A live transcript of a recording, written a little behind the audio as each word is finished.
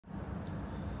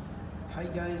Hi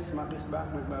guys, Mac is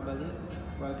back, nagbabalik.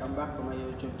 Welcome back to my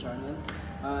YouTube channel.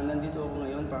 Nandito ako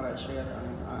ngayon para i-share ang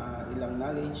ilang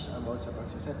knowledge about sa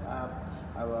pagsiset up,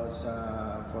 about sa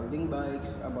folding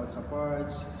bikes, about sa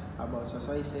parts, about sa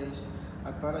sizes.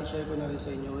 At para i-share ko na rin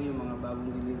sa inyo yung mga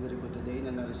bagong delivery ko today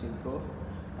na na-receive ko.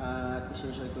 At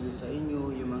i-share ko din sa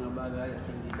inyo yung mga bagay at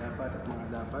hindi dapat at mga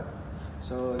dapat.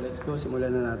 So let's go,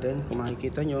 simulan na natin. Kung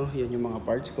makikita nyo, yan yung mga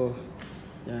parts ko.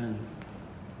 Yan.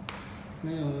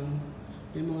 Ngayon,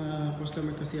 yung mga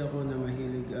customer kasi ako na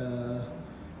mahilig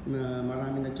na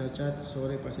marami nagchat-chat.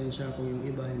 Sorry, pasensya kung yung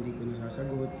iba hindi ko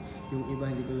nasasagot. Yung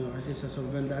iba hindi ko na, kasi sa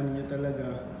sobrang dami nyo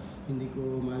talaga, hindi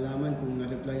ko malaman kung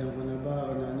na-replyan ko na ba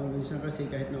o na ano. Minsan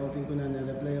kasi kahit na-open ko na,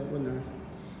 na-replyan ko na,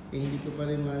 hindi ko pa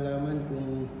rin malaman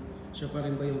kung siya pa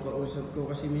rin ba yung kausap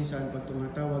ko. Kasi minsan pag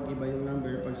tumatawag, iba yung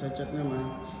number. Pag sa chat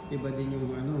naman, iba din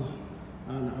yung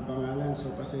nakapangalan.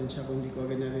 So pasensya kung hindi ko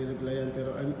agad nare-replyan.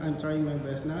 Pero I'm trying my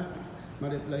best na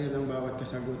ma-replyan ang bawat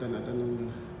kasagutan at tanong.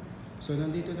 So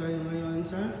nandito tayo ngayon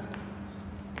sa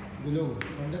gulong.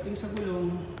 Pagdating sa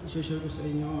gulong, i-share ko sa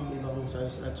inyo ang ibang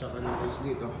size at saka natin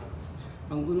dito.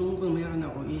 Ang gulong ko meron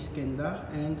ako is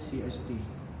Kenda and CST.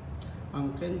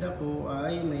 Ang Kenda ko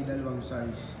ay may dalawang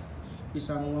size.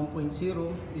 Isang 1.0,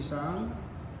 isang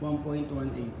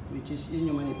 1.18, which is yun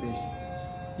yung manipis.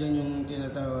 Yan yung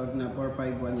tinatawag na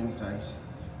 451 yung size.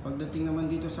 Pagdating naman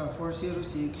dito sa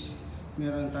 406,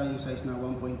 meron tayong size na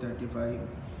 1.35.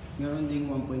 Meron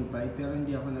ding 1.5, pero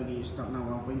hindi ako nag-i-stock ng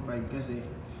 1.5 kasi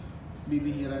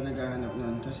bibihira naghahanap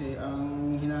nun. Kasi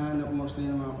ang hinahanap mostly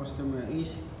ng mga customer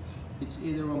is it's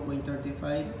either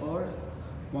 1.35 or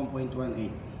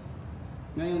 1.18.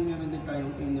 Ngayon, meron din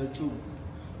tayong inner tube.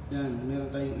 Yan,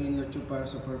 meron tayong inner tube para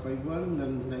sa 451,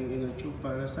 meron din tayong inner tube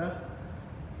para sa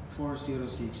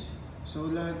 406.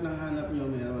 So lahat ng hanap nyo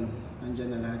meron.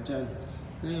 Nandyan na lahat dyan.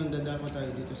 Ngayon, dadako tayo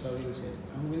dito sa wheelset.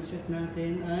 Ang wheelset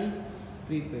natin ay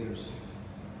 3 pairs.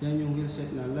 Yan yung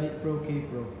wheelset na Light Pro, K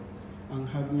Pro. Ang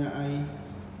hub niya ay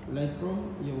Light Pro.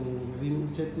 Yung rim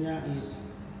set niya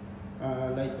is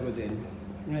Light Pro din.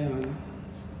 Ngayon,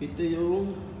 ito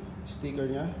yung sticker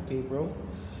niya, K Pro.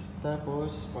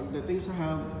 Tapos, pagdating sa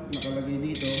hub, nakalagay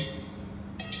dito,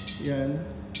 yan,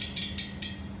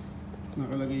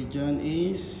 nakalagay dyan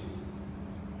is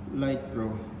Light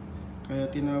Pro. Kaya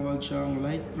tinawag siyang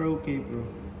Light Pro, K Pro.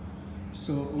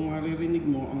 So, kung maririnig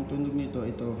mo, ang tunog nito,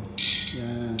 ito.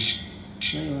 Yan.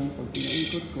 Ngayon, pag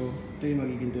pinaikot ko, ito yung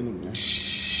magiging tunog niya.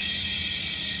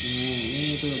 Yan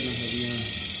yung tunog ng hub niya.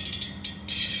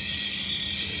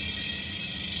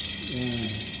 Yan.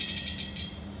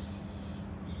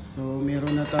 So,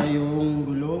 meron na tayong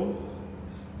gulong.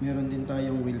 Meron din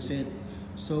tayong wheelset.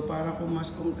 So, para kung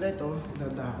mas kompleto,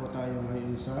 dadako tayo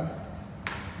ngayon sa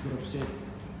group set.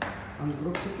 Ang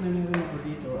group set na meron ako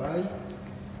dito ay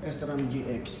SRAM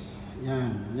GX.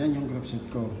 Yan yung group set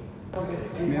ko.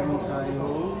 Meron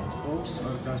tayong hooks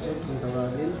or cassette kung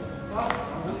tawagin.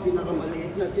 Ang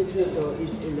pinakamaliit na tip nito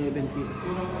is 11 feet.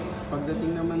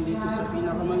 Pagdating naman dito sa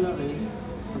pinakamalaki,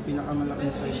 ang pinakamalaking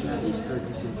size niya is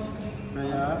 36.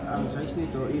 Kaya ang size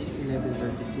nito is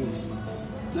 1136.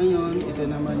 Ngayon, ito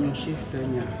naman yung shifter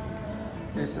niya.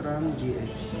 SRAM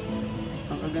GX.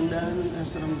 Ang kagandahan ng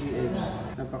SRAM GX,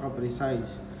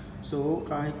 napaka-precise. So,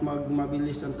 kahit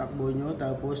mabilis ang takbo nyo,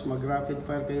 tapos mag-rapid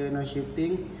fire kayo ng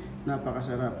shifting,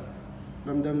 napakasarap.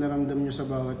 Ramdam na ramdam nyo sa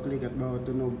bawat click at bawat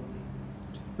tunog.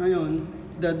 Ngayon,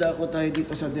 dadako tayo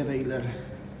dito sa derailleur.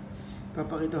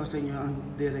 Papakita ko sa inyo ang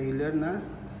derailleur na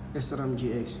SRAM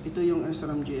GX. Ito yung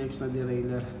SRAM GX na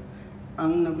derailleur.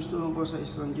 Ang nagustuhan ko sa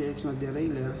SRAM GX na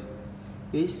derailleur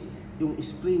is yung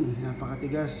spring,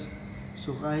 napakatigas.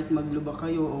 So kahit maglubak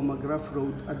kayo o mag rough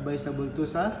road, advisable to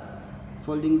sa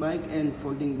folding bike and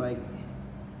folding bike.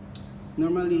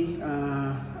 Normally,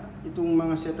 itong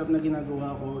mga setup na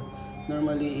ginagawa ko,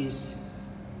 normally is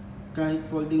kahit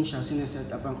folding siya,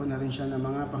 sinesetupan ko na rin siya ng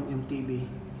mga pang MTB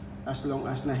as long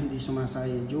as na hindi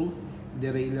sumasayad yung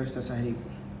derailleur sa sahig.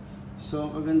 So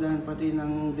ang kagandahan pati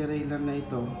ng derailleur na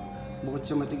ito, bukod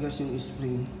sa matigas yung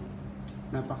spring,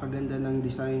 napakaganda ng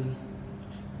design.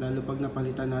 Lalo pag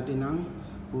napalitan natin ng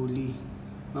pulley.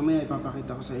 Mamaya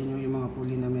ipapakita ko sa inyo yung mga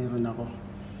pulley na meron ako.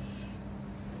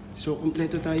 So,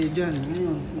 kompleto tayo dyan.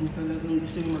 Ngayon, kung talagang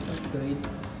gusto nyo mag-upgrade,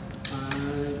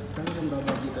 talagang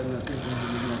babagitan natin kung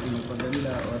hindi natin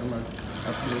magpaganda or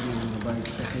mag-upgrade ng mga bike.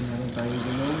 Kasi meron tayong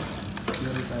gulong,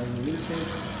 meron tayong wheelset,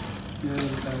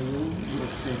 meron tayong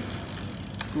group set.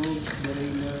 Hooks,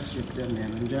 derailleur, shifter,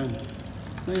 meron dyan.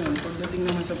 Ngayon, pagdating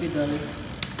naman sa pedal,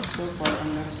 so far,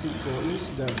 ang na-receive ko is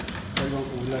dalawang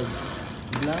kulay,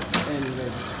 black and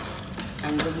red.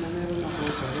 Ang red na meron ako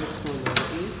sa red color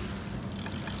is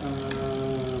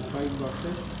 5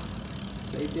 boxes.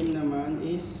 Sa itim naman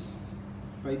is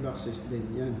 5 axis din.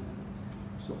 Yan.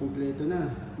 So, kumpleto na.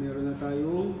 Meron na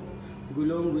tayong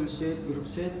gulong, wheel set, group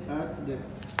set, at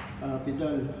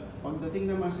pedal. Pagdating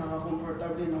naman sa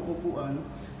komportable ng upuan,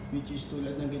 which is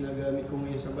tulad ng ginagamit ko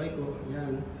ngayon sa bike ko,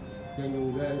 yan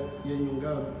yung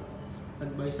gab.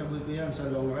 Advisable ko yan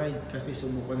sa long ride kasi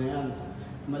subukan na yan.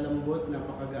 Malambot,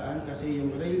 napakagaan kasi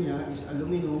yung rail niya is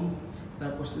aluminum,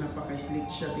 tapos napaka-slick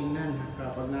siya tingnan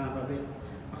kapag nakakabit.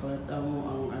 Akala mo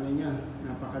ang ano niya,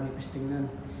 napakanipis tingnan.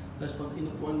 Tapos pag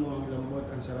inupuan mo, ang lambot,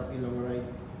 ang sarap i-long ride.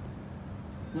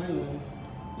 Ngayon,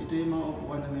 ito yung mga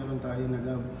upuan na meron tayo na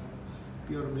gab.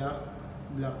 Pure black,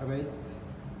 black red,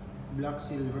 black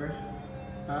silver,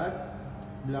 at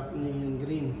black neon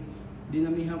green.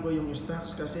 Dinamihan ko yung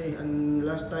stocks kasi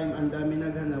last time ang dami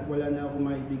naghanap, wala na ako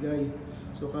maibigay.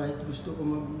 So kahit gusto ko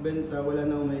magbenta, wala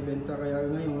na ako maibenta. Kaya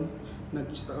ngayon,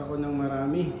 nag-stock ako ng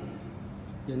marami.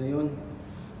 Yan na yun.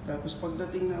 Tapos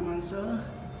pagdating naman sa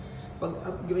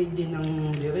pag-upgrade din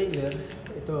ng derailleur,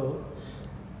 ito,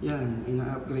 yan,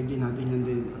 ina-upgrade din natin yung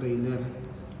derailleur.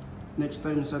 Next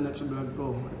time sa next vlog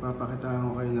ko, ipapakitaan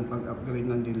ko kayo ng pag-upgrade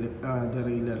ng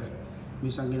derailleur.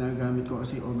 Minsan ginagamit ko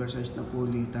kasi oversized na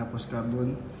pulley tapos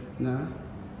carbon na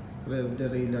rear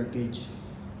derailleur cage.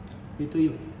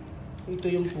 Ito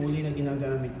yung pulley na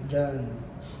ginagamit dyan.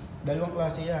 Dalawang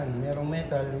klase yan, merong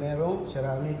metal, merong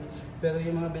ceramic. Pero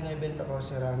yung mga binibenta ko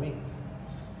ceramic.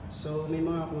 So may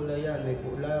mga kulay yan, may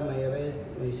pula, may red,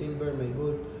 may silver, may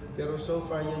gold. Pero so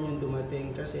far yan yung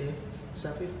dumating kasi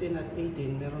sa 15 at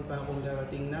 18 meron pa akong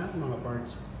darating na mga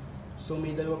parts. So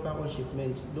may dalawa pa akong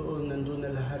shipments. Nandun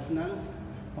na lahat ng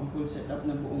pang-full setup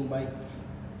ng buong bike.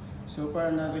 So far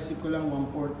na-receive ko lang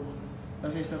 1/4.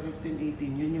 Kasi sa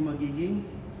 15-18 yun yung magiging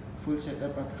full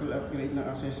setup at full upgrade ng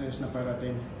accessories na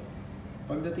parating.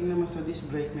 Pagdating naman sa disc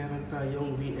brake, meron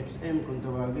tayong VXM kung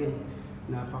tawagin.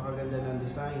 Napakaganda ng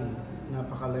design,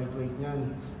 napaka-lightweight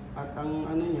niyan. At ang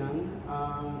ano niyan,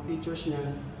 ang features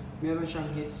niyan, meron siyang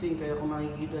heatsink, kaya kung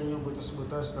makikita nyo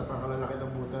butas-butas, napakalalaki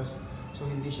ng butas. So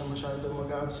hindi siya masyadong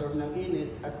mag-absorb ng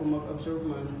init, at kung mag-absorb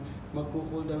man,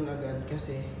 magko-cool down agad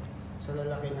kasi sa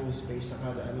lalaki ng space sa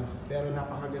kada ano. Pero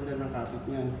napakaganda ng kapit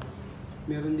niyan.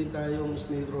 Meron din tayong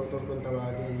snail rotor kung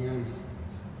tawagin yan.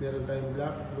 Meron tayong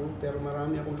black, blue, pero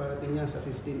marami akong parating yan sa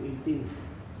 15-18.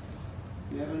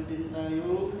 Meron din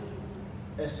tayong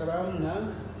SRAM na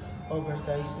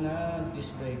oversized na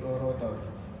disc brake o rotor.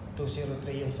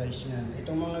 203 yung size niyan.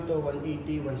 Itong mga to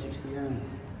 180, 160 yan.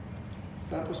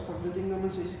 Tapos pagdating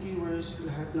naman sa skewers,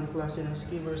 lahat ng klase ng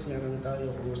skewers meron tayo.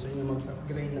 Kung gusto nyo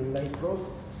mag-upgrade ng Light Pro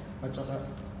at saka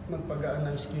magpagaan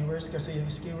ng skewers, kasi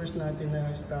yung skewers natin na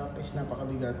stock is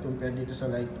napakabigat compared dito sa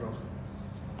Light Pro.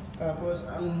 Tapos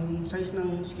ang size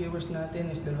ng skewers natin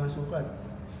is dalawang sukat,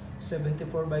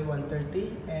 74 by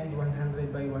 130 and 100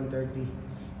 by 130.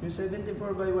 Yung 74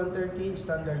 by 130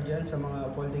 standard yan sa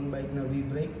mga folding bike na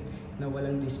V-brake na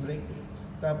walang disc brake.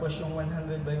 Tapos yung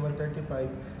 100 by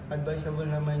 135 advisable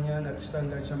naman yan at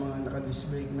standard sa mga naka-disc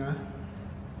brake na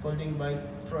folding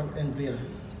bike front and rear.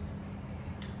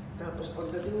 Tapos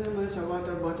pagdating naman sa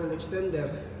water bottle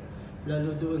extender,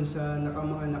 lalo doon sa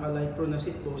mga naka-Light Pro na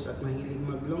seat post at mahilig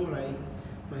mag-long ride,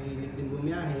 mahilig din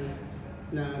bumiyahe,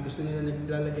 na gusto nila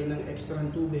naglalagay ng extra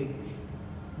tubig,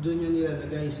 doon yun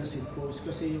nilalagay sa seat post.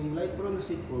 Kasi yung Light Pro na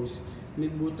seat post, may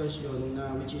butas yun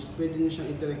na which is pwede nyo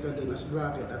siyang i-directa doon as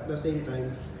bracket. At the same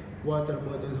time, water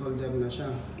bottle holder na siya,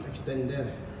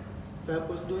 extender.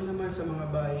 Tapos doon naman sa mga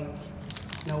bike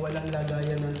na walang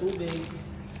lagayan ng tubig,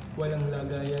 walang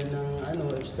lagayan ng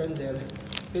extender,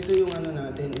 ito yung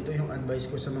natin, ito yung advice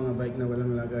ko sa mga bike na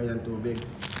walang lagayan tubig.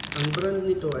 Ang brand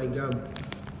nito ay GAB.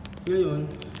 Ngayon,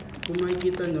 kung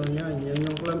makikita nyo yan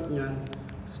yung clamp niyan,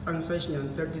 ang size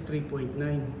niyan 33.9.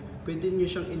 Pwede nyo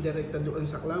siyang i-directa doon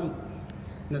sa clamp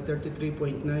na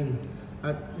 33.9.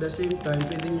 At the same time,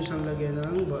 pwede nyo siyang lagyan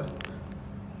ng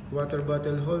water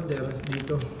bottle holder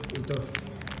dito, ito.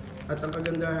 At ang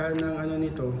kagandahan ng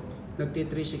nito,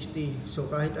 nagti-360.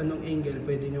 So kahit anong angle,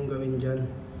 pwede nyo gawin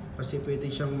dyan. Kasi pwede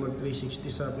siyang mag-360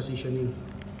 sa positioning.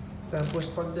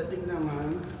 Tapos pagdating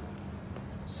naman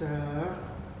sa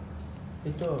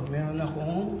ito, meron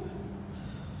akong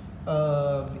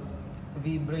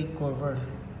V-brake cover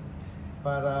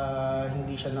para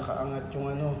hindi siya nakaangat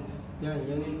yung yan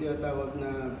yung tinatawag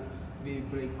na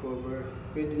V-brake cover.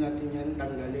 Pwede natin yan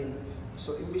tanggalin.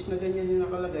 So imbis na ganyan yung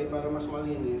nakalagay para mas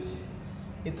malinis,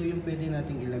 ito yung pwede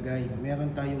nating ilagay.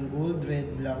 Meron tayong gold, red,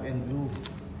 black, and blue.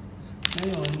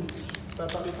 Ngayon,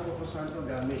 papakita ko kung saan ito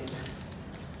gamit.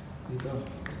 Dito,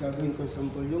 gagawin ko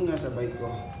sample yung nasa bike ko.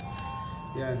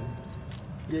 Yan.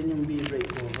 Yan yung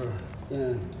V-brake cover.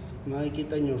 Yan.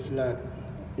 Makikita nyo flat.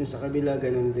 Yung sa kabila,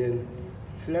 ganun din.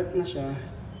 Flat na siya,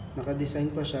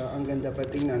 naka-design pa siya, ang ganda pa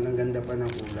tingnan, ang ganda pa ng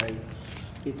kulay.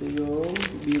 Ito yung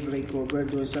B-brake cover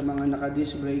doon sa mga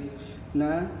naka-disc brake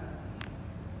na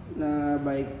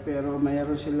bike, pero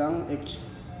mayroon silang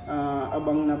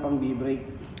abang na pang B-brake.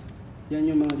 Yan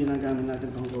yung mga ginagamit natin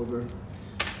pang cover.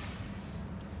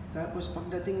 Tapos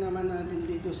pagdating naman natin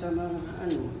dito sa mga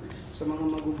sa mga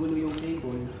magugulo yung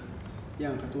cable,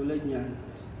 yan katulad niyan,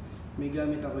 may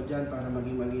gamit ako dyan para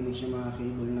maging malinis yung mga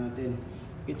cable natin.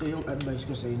 Ito yung advice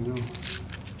ko sa inyo.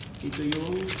 Ito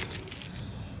yung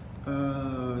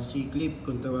C-clip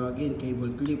kung tawagin,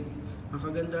 cable clip. Ang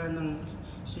kagandahan ng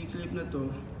C-clip na to,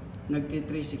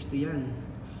 nagti-360 yan.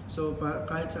 So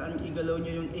kahit saan igalaw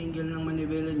nyo yung angle ng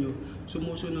manibela nyo,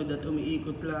 sumusunod at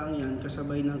umiikot lang yan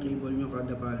kasabay ng cable nyo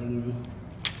kada paling nyo.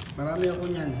 Marami ako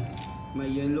nyan.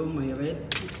 May yellow, may red,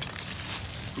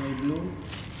 may blue,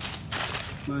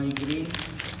 may green,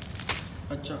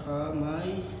 at saka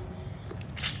may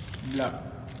black.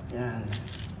 Yan.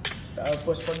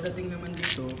 Tapos pagdating naman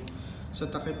dito sa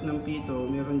takip ng pito,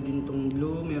 meron din tong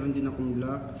blue, meron din akong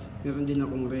black, meron din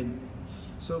akong red.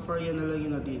 So far yan na lang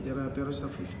yung natitira, pero sa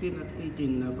 15 at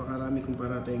 18 napakarami kong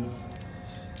parating.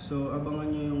 So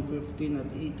abangan nyo yung 15 at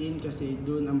 18 kasi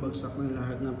doon ang bagsak ng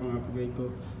lahat ng pang-upgrade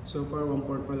ko. So far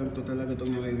 1/4 pa lang to talaga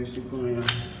itong nare-receive ko ngayon.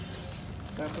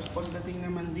 Tapos pagdating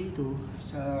naman dito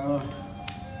sa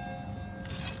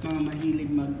mga mahilig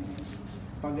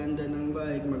magpaganda ng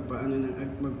bike,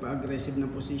 magpa-aggressive na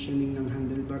positioning ng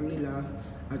handlebar nila,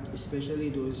 at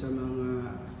especially doon sa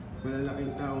mga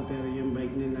malalaking tao pero yung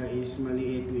bike nila is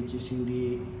maliit, which is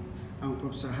hindi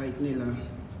angkop sa height nila.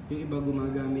 Yung iba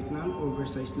gumagamit ng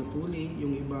oversized na pulley,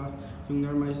 yung iba yung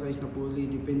normal size na pulley,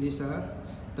 depende sa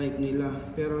type nila.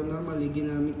 Pero normally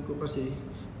ginamit ko kasi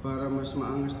para mas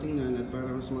maangas tingnan at para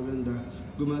mas maganda,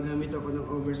 gumagamit ako ng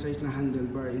oversized na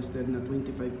handlebar instead na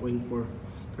 25.4.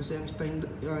 Kasi ang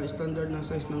standard na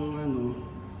size ng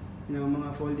ng mga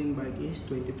folding bike is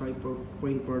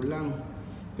 25.4 lang.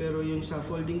 Pero yung sa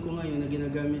folding ko ngayon na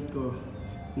ginagamit ko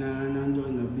na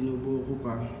nandoon na binubuo ko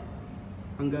pa,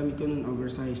 ang gamit ko nun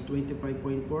oversized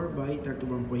 25.4 by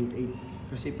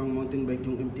 31.8 kasi pang mountain bike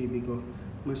yung MTB ko.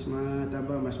 Mas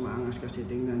mataba, mas maangas kasi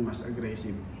tingnan, mas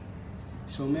aggressive.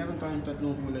 So meron tayong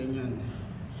tatlong kulay niyan.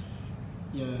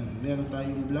 Yan, meron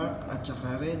tayong black at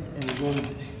saka red and gold.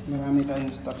 Marami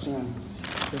tayong stocks niyan.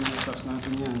 Ito yung stocks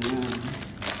natin yan.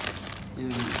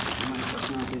 Yan, mga stocks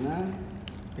natin na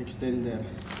extender.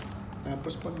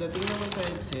 Tapos pagdating naman sa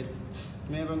headset,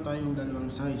 meron tayong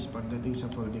dalawang size pagdating sa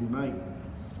folding bike.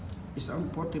 Isang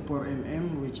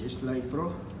 44mm which is Light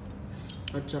Pro,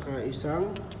 at saka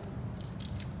isang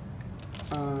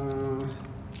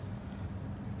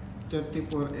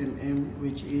 34mm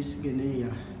which is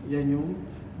Genea. Yan yung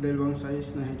dalawang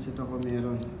size na headset ako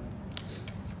meron.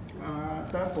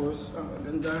 Tapos ang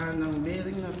kagandahan ng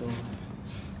bearing na to,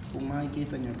 kung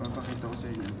makikita nyo, papakita ko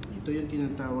sa inyo. Ito yung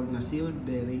tinatawag na sealed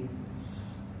bearing.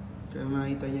 Kaya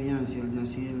makita nyo yan, sealed na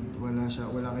sealed. Wala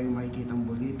kayong makikitang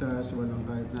bulitas, walang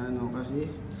kahit na kasi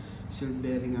sealed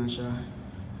bearing nga siya.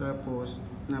 Tapos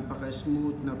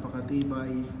napaka-smooth,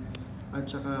 napakatibay. At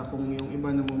saka kung yung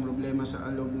iba namumroblema sa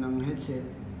alog ng headset,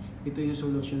 ito yung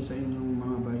solution sa inyong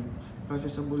mga bike. Kasi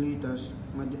sa bulitas,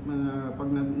 pag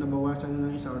nabawasan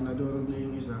na ng isa o nadurog na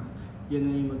yung isa, yan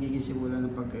na yung magiging simula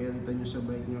ng pagkairita nyo sa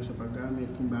bike nyo sa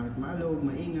paggamit, kung bakit maalog,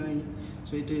 maingay.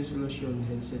 So ito yung solusyon,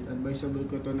 headset. Advisable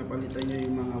ko to na palitan nyo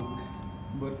yung mga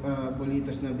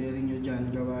bulitas na bearing nyo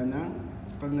dyan, gawa ng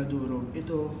pag nadurog.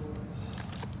 Ito,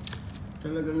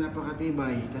 talagang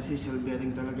napakatibay kasi seal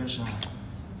bearing talaga siya.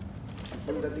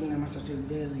 Pagdating naman sa seal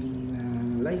bearing na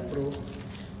Light Pro,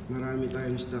 marami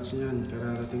tayong stocks niyan,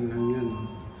 kararating lang yan.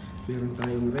 Meron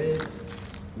tayong red,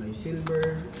 may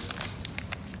silver,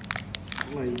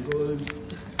 may gold,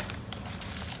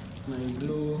 may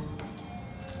blue.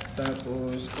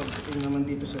 Tapos pagdating naman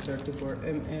dito sa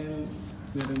 34mm,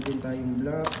 meron din tayong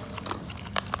black,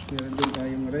 meron din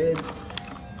tayong red.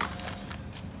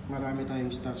 Marami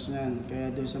tayong stocks niyan.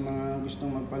 Kaya doon sa mga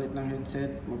gustong magpalit ng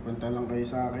headset, magpunta lang kayo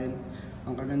sa akin.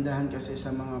 Ang kagandahan kasi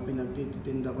sa mga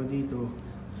pinagtitinda ko dito,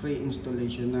 free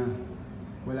installation na.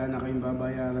 Wala na kayong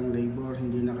babayarang labor,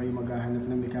 hindi na kayo maghahanap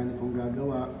ng mekanikong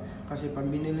gagawa. Kasi pag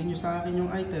binili nyo sa akin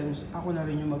yung items, ako na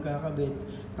rin yung magkakabit.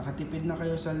 Nakatipid na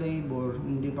kayo sa labor,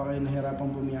 hindi pa kayo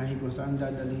nahirapang bumiyahe kung saan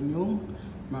dadalhin yung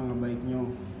mga bike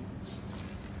nyo.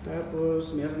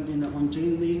 Tapos meron din akong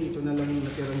chain link, ito na lang yung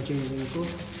natirang chain link ko.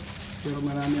 Pero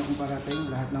marami akong parating,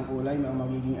 lahat ng kulay may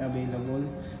magiging available.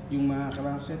 Yung mga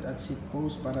crankset at seat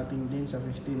post parating din sa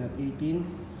 15 at 18.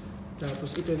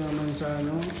 Tapos ito naman sa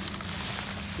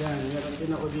yan, meron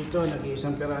din ako dito,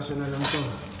 nag-iisang peraso na lang to.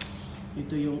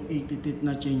 Ito yung 80 teeth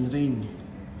na chain ring.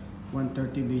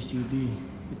 130 BCD.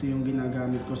 Ito yung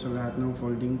ginagamit ko sa lahat ng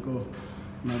folding ko,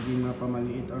 maging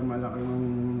mapamaliit or malaki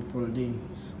ng folding,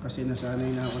 kasi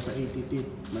nasanay na ako sa 80 teeth.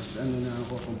 Mas na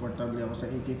ako, komportable ako sa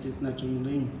 80 teeth na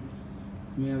chainring.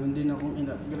 Meron din akong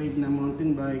in-upgrade na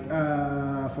mountain bike,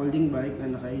 folding bike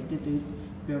na naka 80 teeth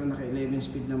pero naka 11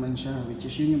 speed naman siya, which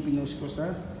is yun yung pinost ko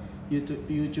sa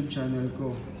YouTube channel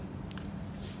ko.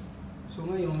 So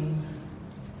ngayon,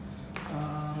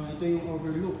 ito yung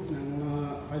overlook ng mga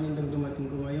kanindang dumating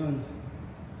ko ngayon.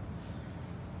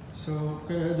 So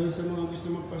kaya doon sa mga gusto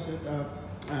magpa-set up,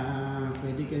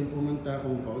 pwede kayong pumunta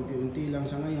kung paunti-unti lang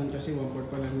sa ngayon, kasi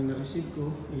 1/4 pa lang yung na-receive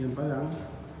ko, ayan pa lang.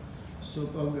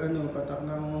 So pag patak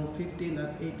ng 15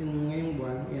 at 18 ngayong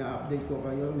buwan, i-update ko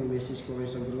kayo, may message ko kayo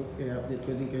sa group, i-update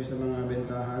ko din kayo sa mga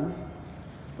bentahan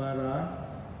para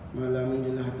malaman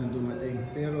nyo lahat ng dumating.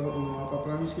 Pero kung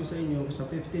mapapromise ko sa inyo, sa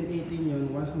 15-18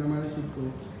 yun, once na ma-receive ko,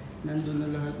 nandun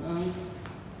na lahat ng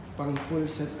pang full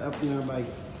setup na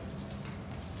bike.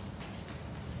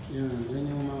 Yan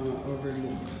yung mga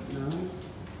overlook ng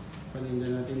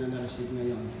paninda natin na na-receive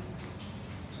ngayon.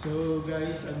 So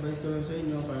guys, advice ko lang sa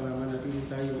inyo para manatili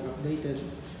tayong updated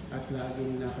at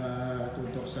laging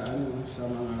nakatutok sa sa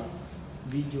mga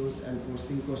videos and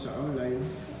posting ko sa online,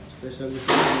 especially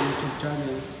sa YouTube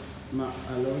channel,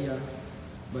 Aloya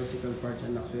Bicycle Parts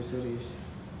and Accessories.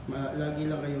 Lagi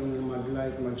lang kayong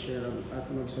mag-like, mag-share at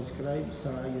mag-subscribe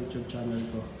sa YouTube channel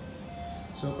ko.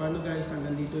 So paano guys,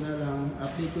 hanggang dito na lang.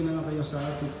 Update ko na lang kayo sa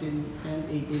 15 and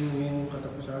 18 ngayong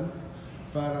katapusan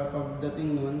para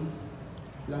pagdating nun,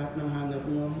 lahat ng hanap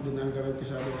nyo, doon ang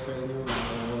garantisado ko sa inyo,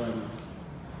 magagawa nyo.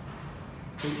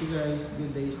 Thank you guys,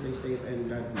 good day, stay safe and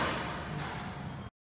God bless.